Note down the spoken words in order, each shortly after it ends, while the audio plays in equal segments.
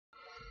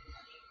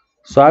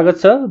स्वागत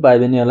छ भाइ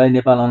बहिनीहरुलाई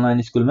नेपाल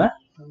अनलाइन स्कुलमा।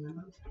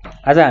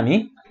 आज हामी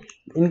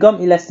इन्कम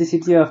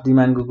इलास्टिसिटी अफ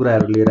डिमान्डको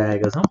कुराहरु लिएर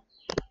आएका छौं।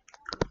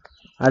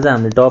 आज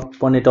हामीले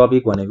पढ्ने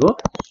टपिक भनेको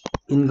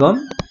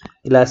इन्कम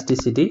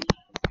इलास्टिसिटी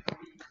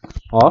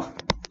अफ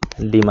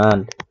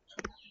डिमान्ड।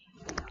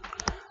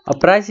 अब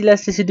प्राइस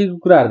इलास्टिसिटीको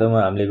कुराहरु त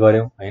हामीले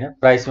गर्यौं हैन।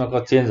 प्राइसमा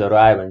कति चेन्जहरु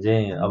आयो भने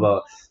चाहिँ अब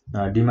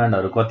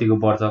डिमान्डहरु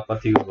कतिको बढ्छ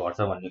कतिको घट्छ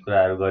भन्ने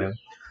कुराहरु गर्यौं।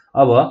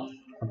 अब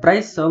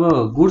प्राइस अब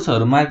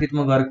गुड्सहरु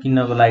मार्केटमा गएर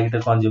किन्नको लागि त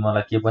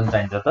कन्ज्युमरलाई के पनि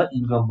चाहिन्छ त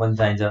इन्कम पनि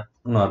चाहिन्छ।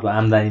 उनीहरुको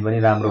आम्दानी पनि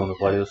राम्रो हुनु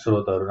पर्यो,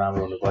 स्रोतहरु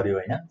राम्रो हुनु पर्यो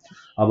हैन।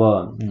 अब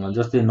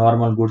जस्तै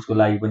नर्मल गुड्सको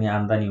लागि पनि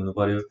आम्दानी हुनु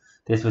पर्यो।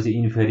 त्यसपछि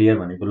इन्फेरियर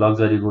भनेको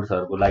लग्जरी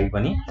गुड्सहरुको लागि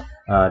पनि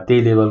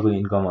त्यही लेभलको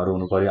इन्कमहरु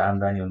हुनु पर्यो,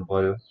 आम्दानी हुनु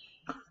पर्यो।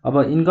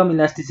 अब इन्कम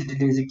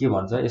इलास्टिसिटीले चाहिँ के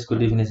भन्छ यसको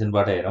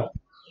डेफिनेसनबाट हेरौं।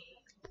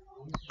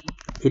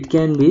 It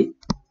can be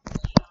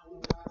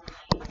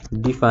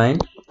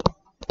defined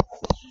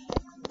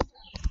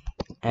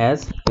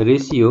as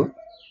ratio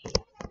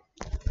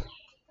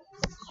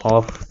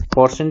of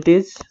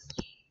percentage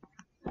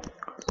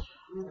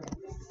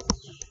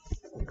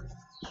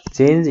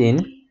change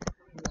in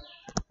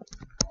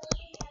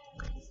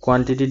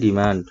quantity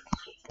demand.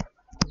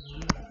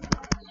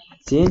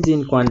 Change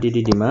in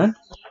quantity demand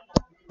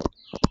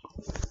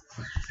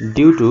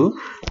due to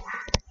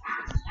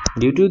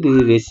the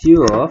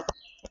ratio of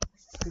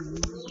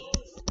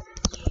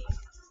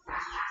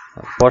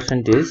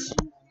percentage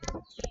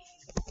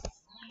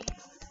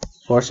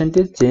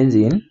change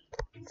in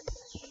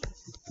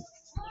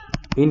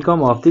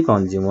income of the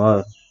consumer.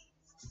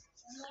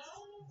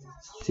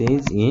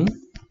 Change in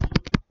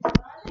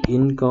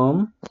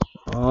income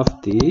of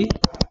the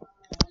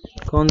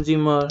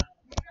consumer.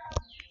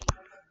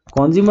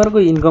 कन्ज्युमरको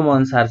income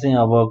अनुसार चाहिँ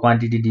अब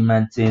quantity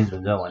demand change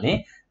हुन्छ भने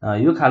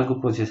यो खालको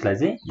प्रोसेसलाई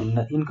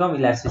चाहिँ income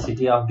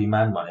elasticity of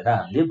demand भनेर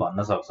हामीले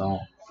भन्न सक्छौं।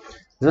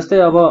 जस्तै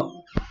अब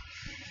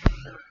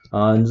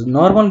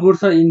नर्मल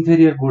गुड्स र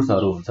इन्फेरियर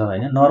गुड्सहरु हुन्छ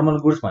हैन। नर्मल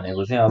गुड्स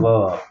भनेको चाहिँ अब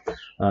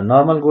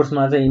नर्मल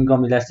गुड्समा चाहिँ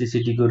इन्कम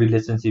इलास्टिसिटीको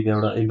रिलेसनशिप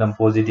एउटा एकदम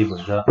पोजिटिभ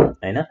हुन्छ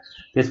हैन।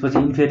 त्यसपछि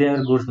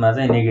इन्फेरियर गुड्समा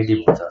चाहिँ नेगेटिभ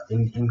हुन्छ।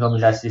 इन्कम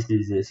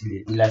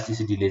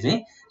इलास्टिसिटीले चाहिँ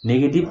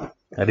नेगेटिभ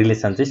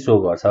रिलेसन चाहिँ शो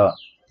गर्छ।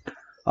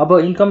 अब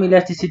इन्कम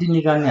इलास्टिसिटी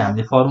निकाल्ने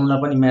हामीले फर्मुला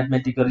पनि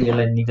म्याथमेटिकली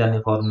यसलाई निकाल्ने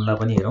फर्मुला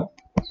पनि हेरौं।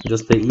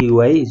 जस्तै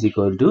EY is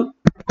equal to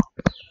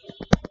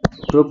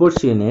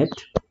प्रोपोर्सनेट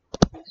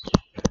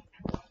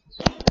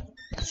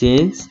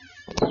change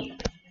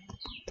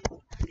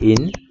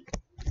in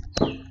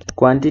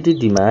quantity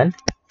demand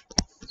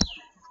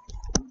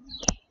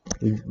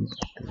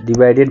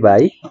divided by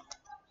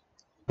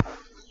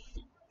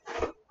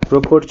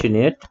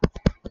proportionate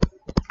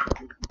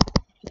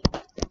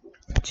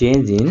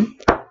change in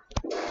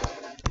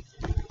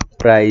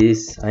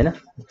price हैन।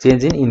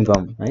 change in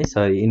income है,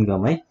 सरी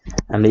इन्कम है।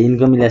 हामीले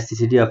इन्कम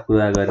इलास्टिसिटी अफ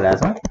कुरा गरिरहेका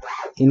छौं।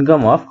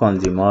 Income of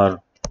consumer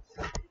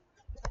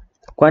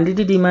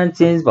quantity demand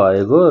change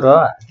भएको र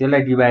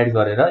त्यसलाई डिभाइड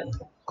गरेर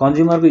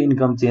कन्ज्युमरको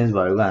इन्कम चेन्ज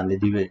भएको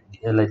हामीले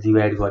यसलाई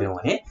डिभाइड गर्यौं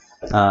भने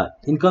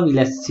इन्कम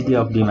इलास्टिसिटी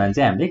अफ डिमान्ड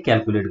चाहिँ हामीले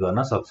क्याल्कुलेट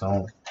गर्न सक्छौं।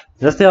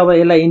 जस्तै अब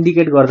यसलाई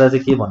इन्डिकेट गर्दा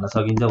चाहिँ के भन्न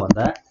सकिन्छ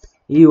भन्दा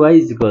EY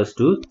is equals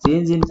to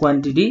change in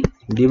quantity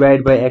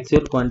divide by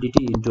actual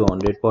quantity into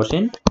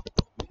 100%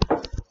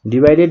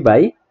 divided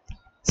by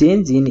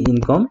change in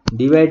income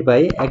divide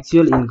by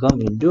actual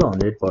income into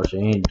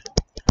 100%।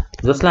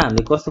 जसलाई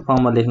हामीले कस्तो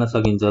फर्ममा लेख्न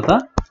सकिन्छ त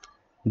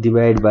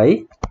divide by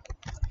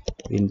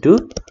into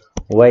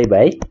Y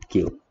by Q।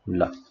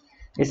 ल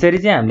यसरी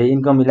चाहिँ हामीले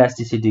इन्कम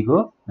इलास्टिसिटीको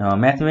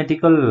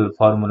म्याथमेटिकल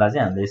फर्मुला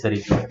चाहिँ हामीले यसरी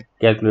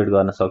क्याल्कुलेट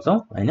गर्न सक्छौं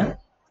हैन।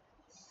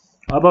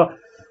 अब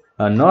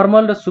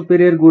नर्मल र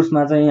सुपेरियर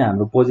गुड्समा चाहिँ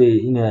हाम्रो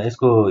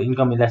यसको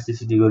इन्कम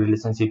इलास्टिसिटीको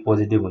रिलेसनशिप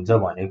पोजिटिभ हुन्छ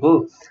भनेको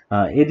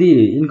यदि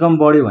इन्कम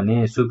बढ्यो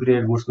भने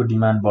सुपेरियर गुड्सको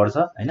डिमान्ड बढ्छ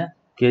हैन।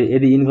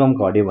 यदि इन्कम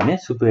घट्यो भने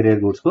सुपेरियर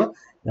गुड्सको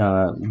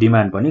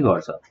डिमान्ड पनि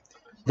घट्छ।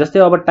 जस्तै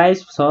अब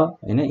टाइप्स छ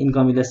हैन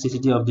इन्कम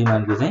इलास्टिसिटी अफ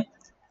डिमान्डको चाहिँ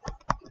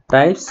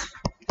टाइप्स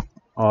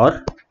और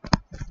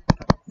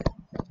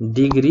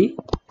degree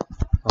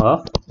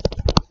of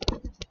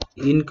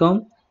income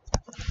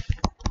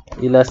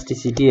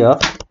elasticity of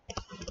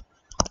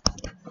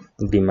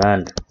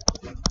demand.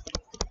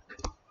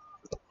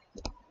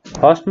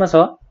 फर्स्टमा छ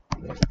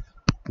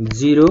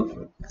जीरो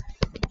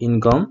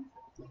इन्कम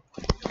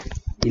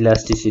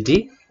इलास्टिसिटी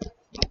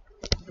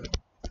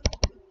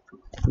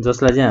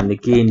जसलाई चाहिँ हामीले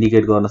के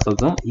इन्डिकेट गर्न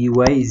सक्छौं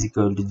EY इज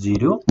इक्वल टु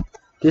 0।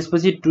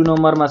 त्यसपछि 2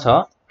 नम्बरमा छ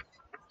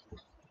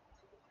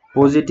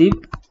पोजिटिभ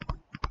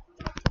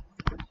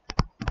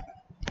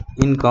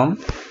इन्कम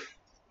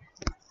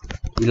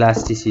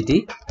इलास्टिसिटी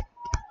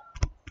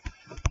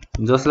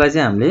जसलाई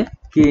चाहिँ हामीले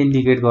के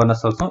इन्डिकेट गर्न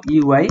सक्छौं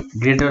EY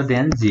ग्रेटर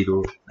देन 0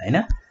 हैन।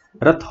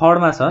 र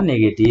थर्डमा छ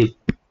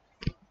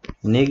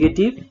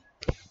नेगेटिभ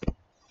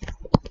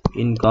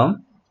इन्कम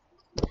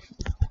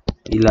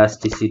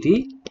इलास्टिसिटी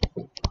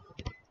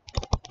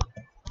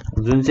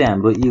जुन चाहिँ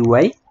हाम्रो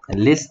EY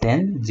लेस देन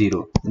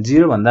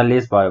 0 भन्दा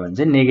लेस भयो भने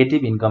चाहिँ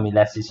नेगेटिभ इन्कम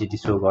इलास्टिसिटी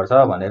शो गर्छ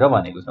भनेर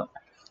भनेको छ।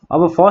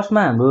 अब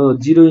फर्स्टमा हाम्रो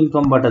जीरो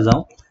इन्कमबाट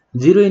जाउँ।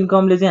 जीरो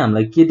इन्कमले चाहिँ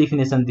हामीलाई के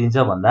डेफिनेसन दिन्छ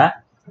भन्दा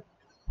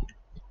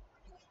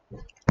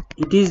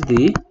it is the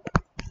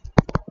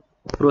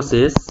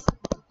process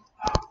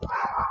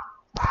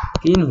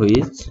in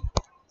which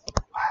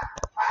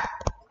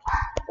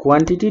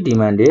quantity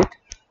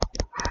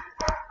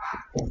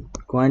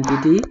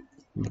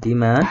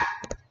demand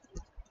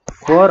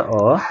for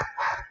a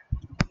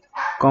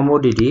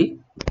commodity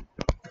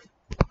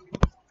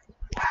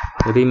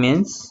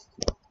remains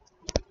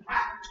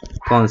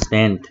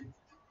constant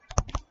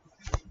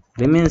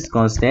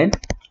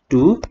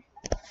to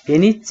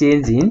any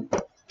change in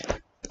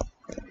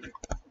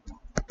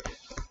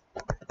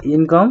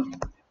income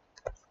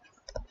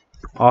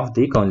of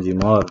the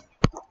consumer.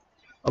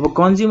 अब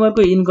कन्ज्युमर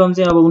को इन्कम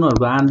चाहिँ अब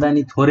उनीहरुको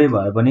आम्दानी थोरै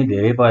भए पनि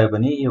धेरै भए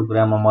पनि यो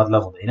कुरामा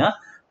मतलब हुँदैन।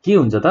 के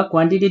हुन्छ त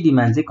क्वान्टिटी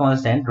डिमान्ड चाहिँ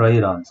कन्स्ट्यान्ट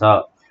रहिरहन्छ।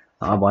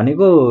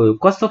 भनेको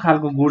कस्तो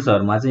खालको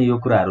गुड्सहरुमा चाहिँ यो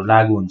कुराहरु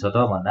लागू हुन्छ त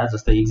भन्दा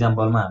जस्तै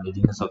एक्जाम्पलमा हामीले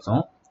दिन सक्छौं।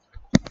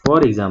 फर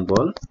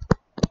एक्जाम्पल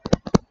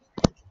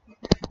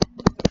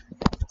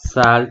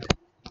साल्ट,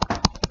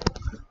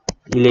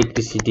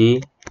 इलेक्ट्रिसिटी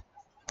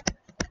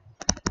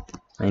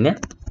हैन।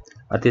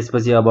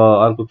 त्यसपछि अब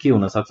अर्को के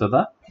हुन सक्छ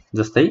त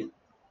जस्तै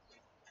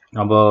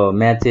अब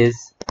म्याचेस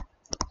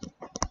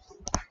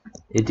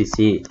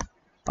एटीसी।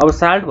 अब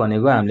साल्ट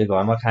भनेको हामीले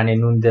घरमा खाने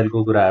नुन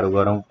तेलको कुराहरु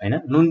गरौं हैन।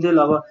 नुन तेल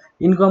अब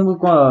इन्कमको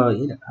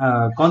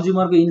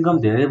कन्ज्युमरको इन्कम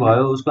धेरै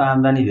भयो, उसको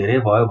आम्दानी धेरै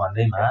भयो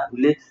भन्दैमा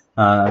उले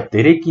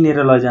धेरै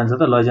किनेर लैजान्छ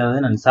त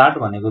लैजाँदैन नि। साल्ट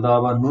भनेको त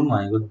अब नुन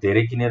भनेको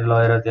धेरै किनेर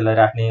लगेर त्यसलाई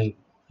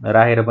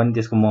राखेर पनि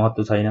त्यसको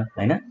महत्व छैन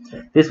हैन।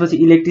 त्यसपछि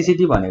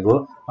इलेक्ट्रिसिटी भनेको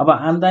अब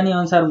आम्दानी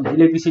अनुसार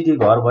इलेक्ट्रिसिटी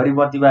घरभरि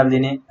बत्ती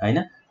बाल्दिने हैन।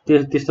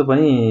 त्यस्तो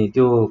पनि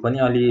त्यो पनि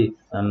अलि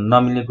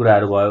नमिल्ने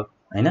कुराहरु भयो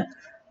हैन।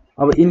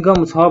 अब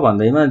इन्कम छ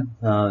भन्दैमा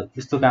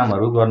यस्तो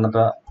कामहरु गर्न त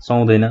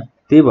सक्दैन।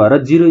 त्यही भएर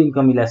जीरो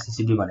इन्कम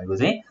इलास्टिसिटी भनेको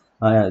चाहिँ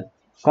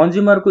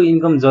कन्ज्युमरको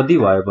इन्कम जति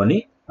भए पनि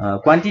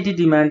क्वान्टिटी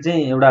डिमान्ड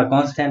चाहिँ एउटा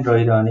कन्स्ट्यान्ट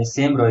रहिरहने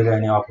सेम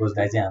रहिरहने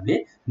अप्रोचलाई चाहिँ हामीले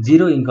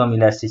जीरो इन्कम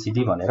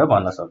इलास्टिसिटी भनेर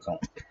भन्न सक्छौं।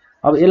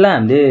 अब यसलाई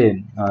हामीले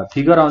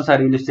फिगर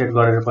अनुसार इलस्ट्रेट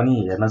गरेर पनि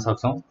हेर्न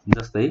सक्छौं।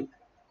 जस्तै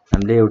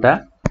हामीले एउटा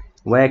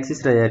y एक्सिस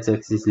र x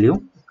एक्सिस लियौं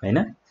हैन।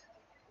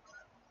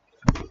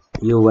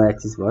 यो y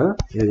एक्सिस भयो,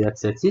 यो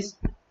x एक्सिस।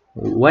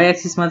 y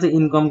एक्सिस मा चाहिँ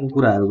इन्कमको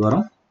कुराहरु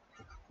गरौं,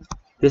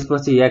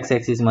 त्यसपछि x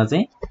एक्सिस मा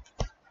चाहिँ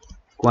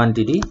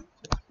क्वान्टिटी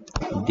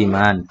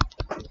डिमान्ड।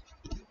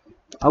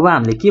 अब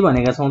हामीले के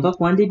भनेका छौं त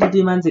क्वान्टिटी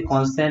डिमान्ड चाहिँ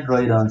कन्स्ट्यान्ट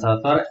रहिरहन्छ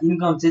तर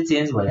इन्कम चाहिँ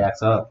चेन्ज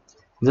भइराख्छ।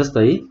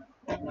 जस्तै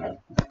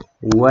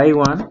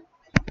y1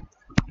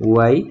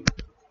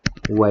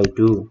 y2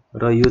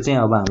 र यो चाहिँ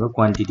अब हाम्रो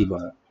क्वान्टिटी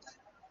भयो।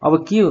 अब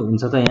के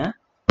हुन्छ त यहाँ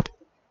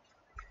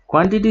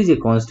क्वान्टिटी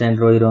चाहिँ कन्स्ट्यान्ट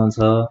रहिरहन्छ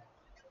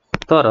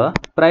तर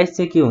प्राइस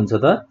चाहिँ के हुन्छ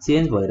त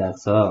चेन्ज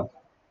भइराख्छ।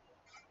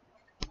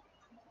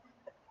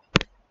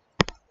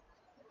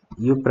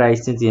 यो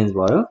प्राइस चाहिँ चेन्ज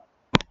भयो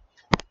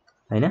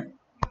हैन।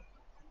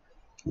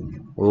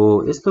 हो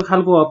यस्तो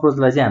खालको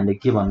अप्रोचलाई चाहिँ हामीले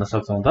के भन्न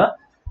सक्छौं त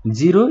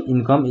जीरो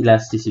इन्कम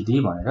इलास्टिसिटी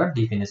भनेर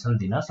डेफिनेसन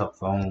दिन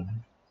सक्छौं।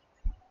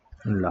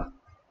 ल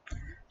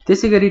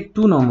त्यसैगरी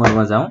 2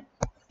 नम्बरमा जाउँ।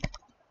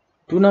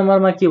 2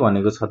 नम्बरमा के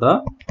भनेको छ त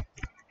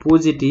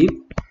पोजिटिभ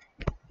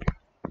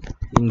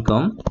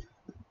इन्कम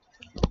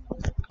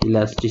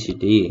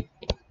इलास्टिसिटी।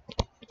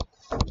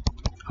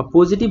 अब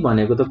पोजिटिभ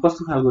भनेको त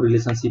कस्तो खालको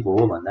रिलेसनशिप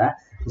हो भन्दा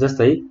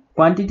जस्तै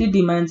क्वान्टिटी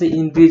डिमान्ड चाहिँ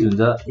इन्क्रिज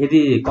हुन्छ यदि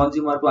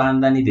कन्ज्युमरको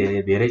आम्दानी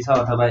धेरै छ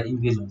अथवा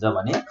इन्क्रिज हुन्छ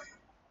भने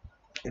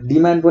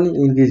डिमान्ड पनि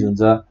इन्क्रिज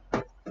हुन्छ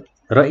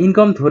र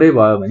इन्कम थोरै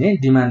भयो भने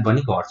डिमान्ड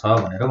पनि घट्छ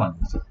भनेर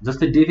भनिन्छ।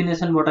 जस्तै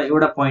डेफिनेसनबाट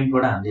एउटा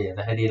पोइन्टबाट हामीले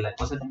हेर्दाखेरि यसलाई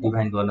कसरी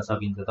डिफाइन गर्न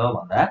सकिन्छ त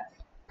भन्दा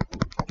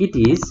it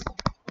is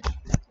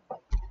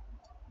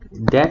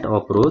that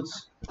approach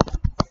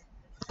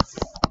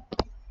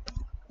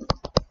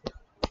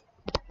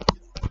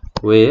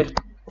where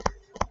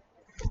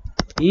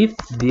if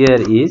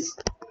there is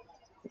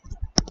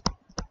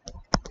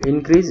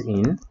increase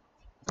in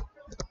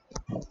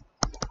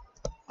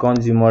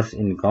consumers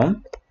income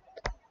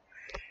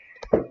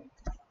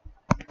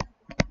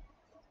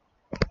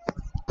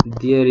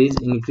there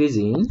is increase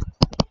in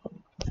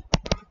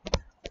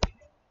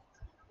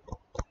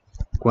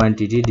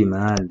quantity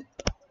demand।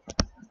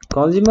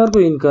 Consumer को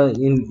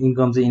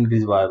इन्कम चाहिँ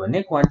इन्क्रिज भयो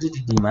भने क्वान्टिटी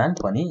डिमान्ड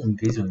पनि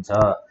इन्क्रिज हुन्छ।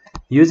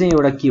 यो चाहिँ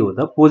एउटा के हो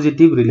त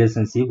पोजिटिभ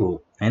रिलेसनशिप हो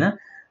हैन।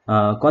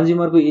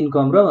 कन्ज्युमर को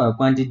इन्कम र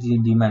क्वान्टिटी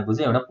डिमान्ड को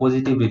चाहिँ एउटा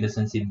पोजिटिभ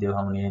रिलेसनशिप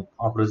देखाउने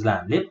अप्रोचलाई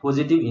हामीले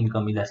पोजिटिभ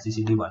इन्कम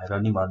इलास्टिसिटी भनेर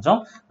नि भन्छौं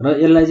र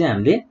यसलाई चाहिँ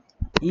हामीले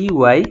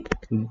EY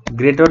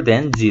ग्रेटर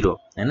देन 0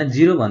 हैन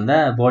 0 भन्दा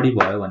बढी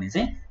भयो भने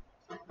चाहिँ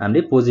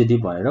हामीले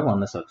पोजिटिभ भनेर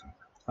भन्न सक्छौं।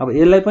 अब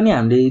यसलाई पनि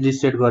हामीले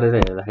इलस्ट्रेट गरेर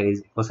हेर्दाखेरि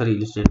कसरी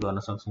इलस्ट्रेट गर्न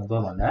सक्छौं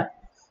त भन्दा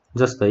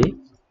जस्तै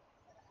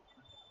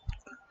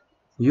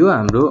यो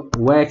हाम्रो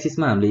y एक्सिस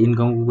मा हामीले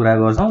इन्कमको कुरा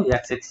गर्छौं,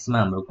 x एक्सिस मा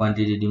हाम्रो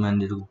क्वान्टिटी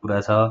डिमान्डहरुको कुरा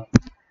छ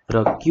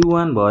र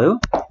Q1 भयो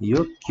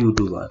यो Q2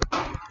 भयो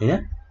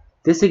हैन।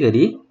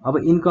 त्यसैगरी अब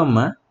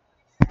इन्कममा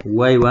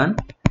y1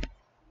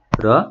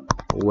 र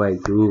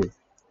y2।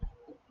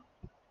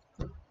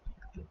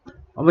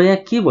 अब यहाँ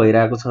के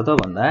भइराको छ त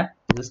भन्दा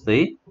जस्तै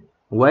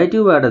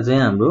y2 बाट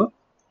चाहिँ हाम्रो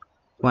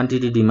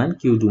क्वान्टिटी डिमान्ड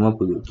Q2 मा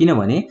पुग्यो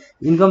किनभने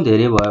इन्कम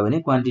धेरै भयो भने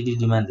क्वान्टिटी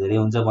डिमान्ड धेरै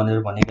हुन्छ भनेर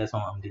भनेका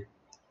छौं हामीले।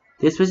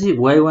 त्यसपछि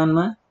Y1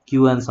 मा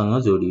Q1 सँग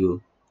जोडियो।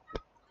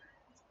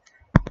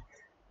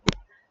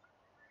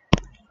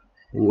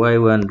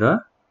 Y1 र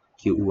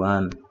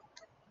Q1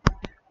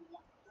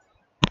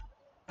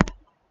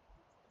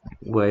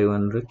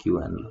 Y1 र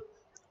Q1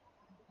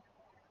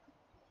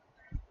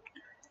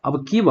 अब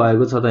के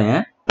भएको छ त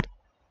यहाँ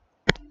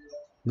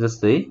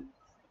जस्तै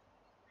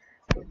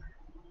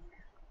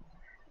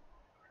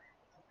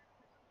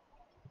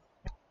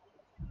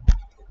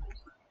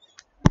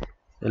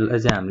यसलाई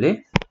चाहिँ हामीले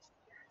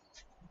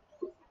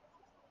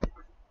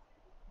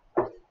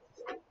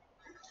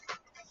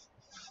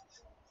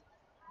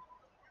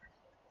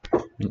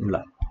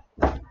ल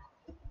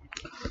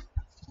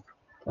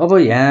अब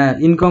यहाँ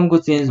इन्कमको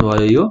चेन्ज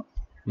भयो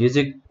यो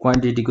चाहिँ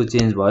क्वान्टिटीको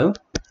चेन्ज भयो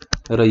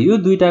र यो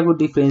दुईटाको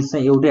डिफरेन्स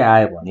चाहिँ एउटै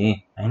आयो भने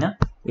हैन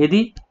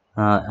यदि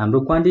हाम्रो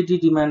क्वान्टिटी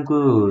डिमान्डको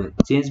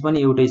चेन्ज पनि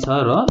एउटै छ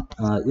र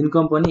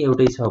इन्कम पनि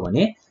एउटै छ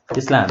भने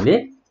त्यसलाई हामीले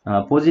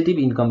पोजिटिभ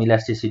इन्कम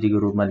इलास्टिसिटीको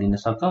रूपमा लिन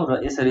सक्छौं र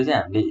यसरी चाहिँ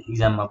हामीले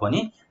एक्जाममा पनि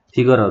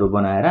फिगरहरु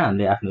बनाएर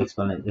हामीले आफ्नो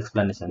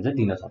एक्सप्लेनेसन चाहिँ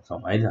दिन सक्छौं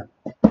है त।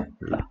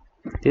 ल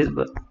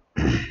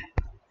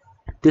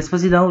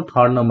त्यसपछि जाउँ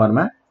थर्ड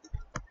नम्बरमा।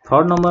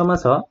 थर्ड नम्बरमा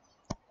छ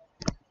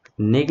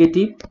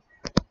नेगेटिभ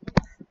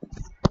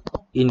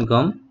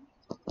इन्कम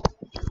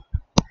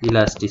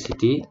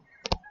इलास्टिसिटी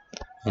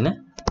हैन।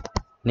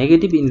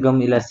 नेगेटिभ इन्कम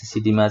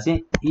इलास्टिसिटीमा चाहिँ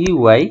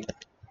EY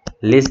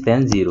लेस देन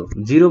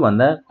 0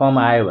 भन्दा कम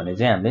आयो भने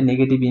चाहिँ हामीले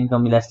नेगेटिभ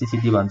इन्कम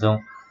इलास्टिसिटी भन्छौं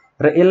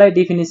र यसलाई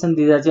डेफिनेसन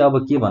दिँदा चाहिँ अब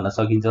के भन्न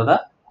सकिन्छ त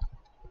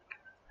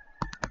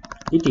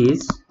it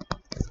is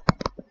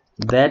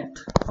that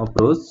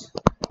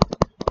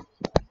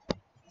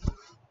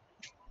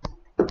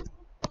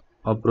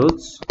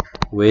approach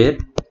where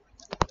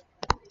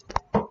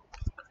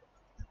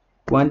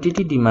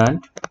quantity demand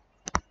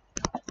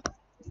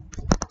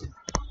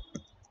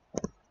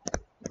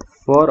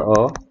for a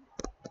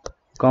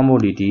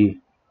commodity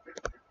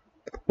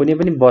कुनै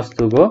पनि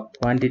वस्तुको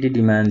क्वान्टिटी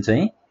डिमान्ड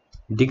चाहिँ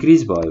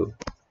डिक्रिज भयो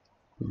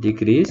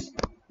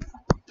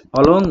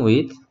along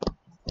with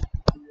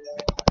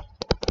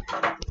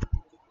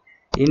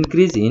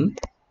increase in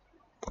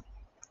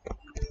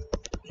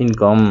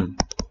income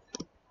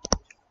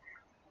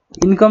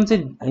income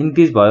चाहिँ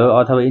इन्क्रिज भयो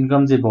अथवा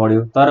इन्कम चाहिँ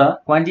बढ्यो तर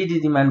क्वान्टिटी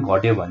डिमान्ड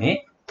घट्यो भने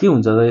के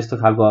हुन्छ त यस्तो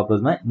खालको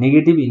अप्रोचमा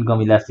नेगेटिभ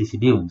इन्कम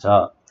इलास्टिसिटी हुन्छ।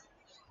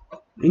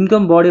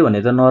 इन्कम बढ्यो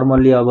भने त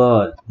नर्मल्ली अब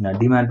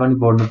डिमान्ड पनि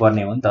बढ्नु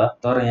पर्ने हो नि त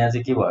तर यहाँ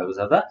चाहिँ के भएको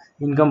छ त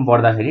इन्कम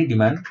बढ्दाखेरि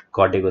डिमान्ड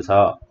घटेको छ।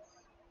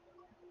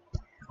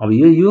 अब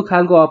यो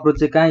खालको अप्रोच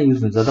चाहिँ कहाँ युज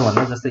हुन्छ त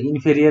भन्दा जस्तै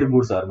इन्फेरियर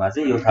गुड्सहरुमा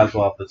चाहिँ यो खालको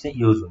अप्रोच चाहिँ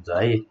युज हुन्छ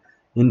है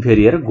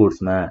इन्फेरियर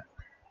गुड्समा।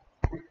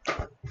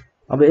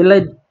 अब यसलाई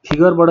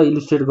फिगरबाट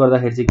इलिस्ट्रेट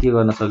गर्दाखेरि चाहिँ के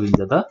गर्न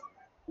सकिन्छ त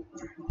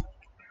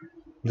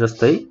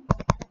जस्तै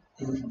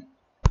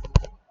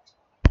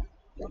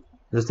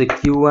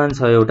Q1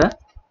 छ एउटा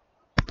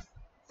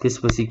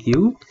त्यसपछि Q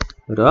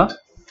र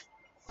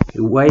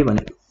Y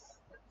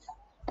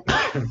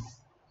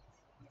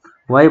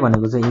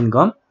भनेको चाहिँ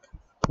इन्कम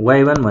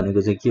Y1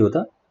 भनेको चाहिँ के हो त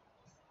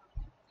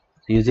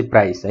यो चाहिँ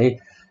प्राइस है।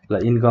 ल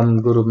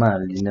इन्कमको रूपमा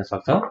हामीले लिन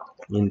सक्छौं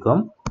इन्कम।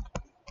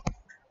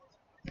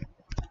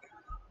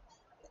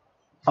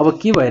 अब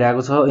के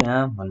भइरहेको छ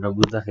यहाँ भनेर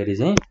बुझ्दाखेरि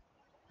चाहिँ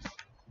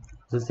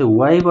जस्तै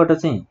Y बाट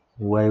चाहिँ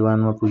Y1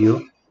 मा पुग्यो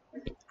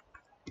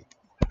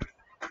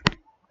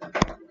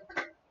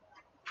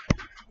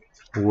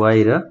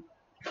Y र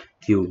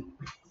Q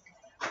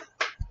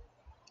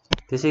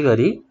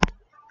त्यसैगरी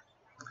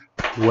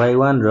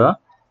Y1 र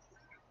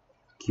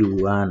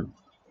Q1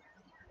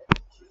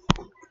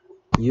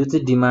 यो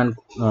चाहिँ डिमान्ड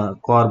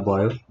कर्व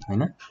भयो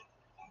हैन।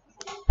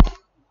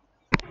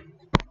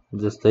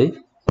 जस्तै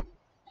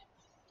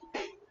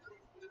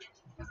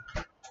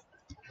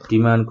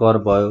डिमान्ड कर्व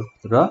भयो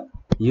र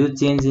यो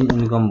चेन्ज इन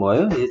इन्कम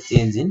भयो यो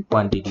चेन्ज इन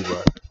क्वान्टिटी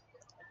भयो।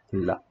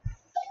 ल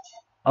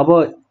अब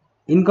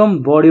इन्कम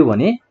बढ्यो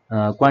भने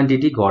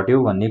क्वान्टिटी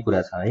घट्यो भन्ने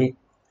कुरा छ है।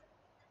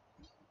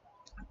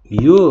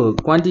 यो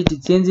quantity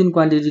change in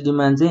quantity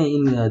demand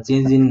चाहिँ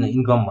चेन्ज इन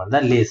इन्कम भन्दा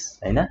लेस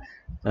हैन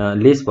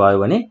लेस भयो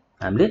भने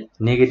हामीले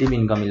नेगेटिभ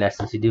इन्कम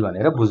इलास्टिसिटी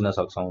भनेर बुझ्न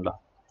सक्छौं। ल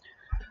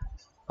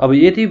अब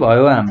यति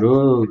भयो हाम्रो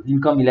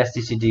इन्कम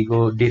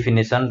इलास्टिसिटीको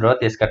डेफिनेसन र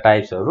त्यसका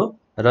टाइप्सहरु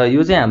र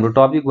यो चाहिँ हाम्रो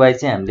टपिक वाइज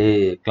चाहिँ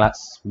हामीले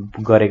क्लास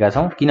गरेका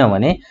छौं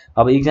किनभने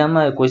अब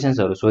एक्जाममा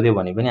क्वेशन्सहरु सोध्यो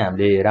भने पनि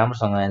हामीले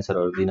राम्रोसँग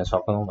आन्सरहरु दिन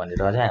सकौं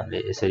भनेर चाहिँ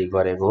हामीले यसरी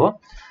गरेको हो।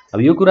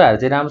 अब यो कुराहरु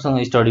चाहिँ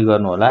राम्रोसँग स्टडी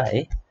गर्नु होला है।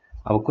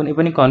 अब कुनै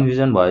पनि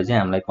कन्फ्युजन भयो चाहिँ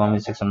हामीलाई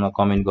कमेन्ट सेक्सनमा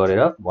कमेन्ट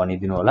गरेर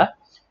भनिदिनु होला।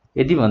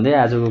 यति भन्दै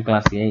आजको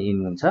क्लास यही इन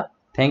हुन्छ।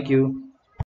 Thank you.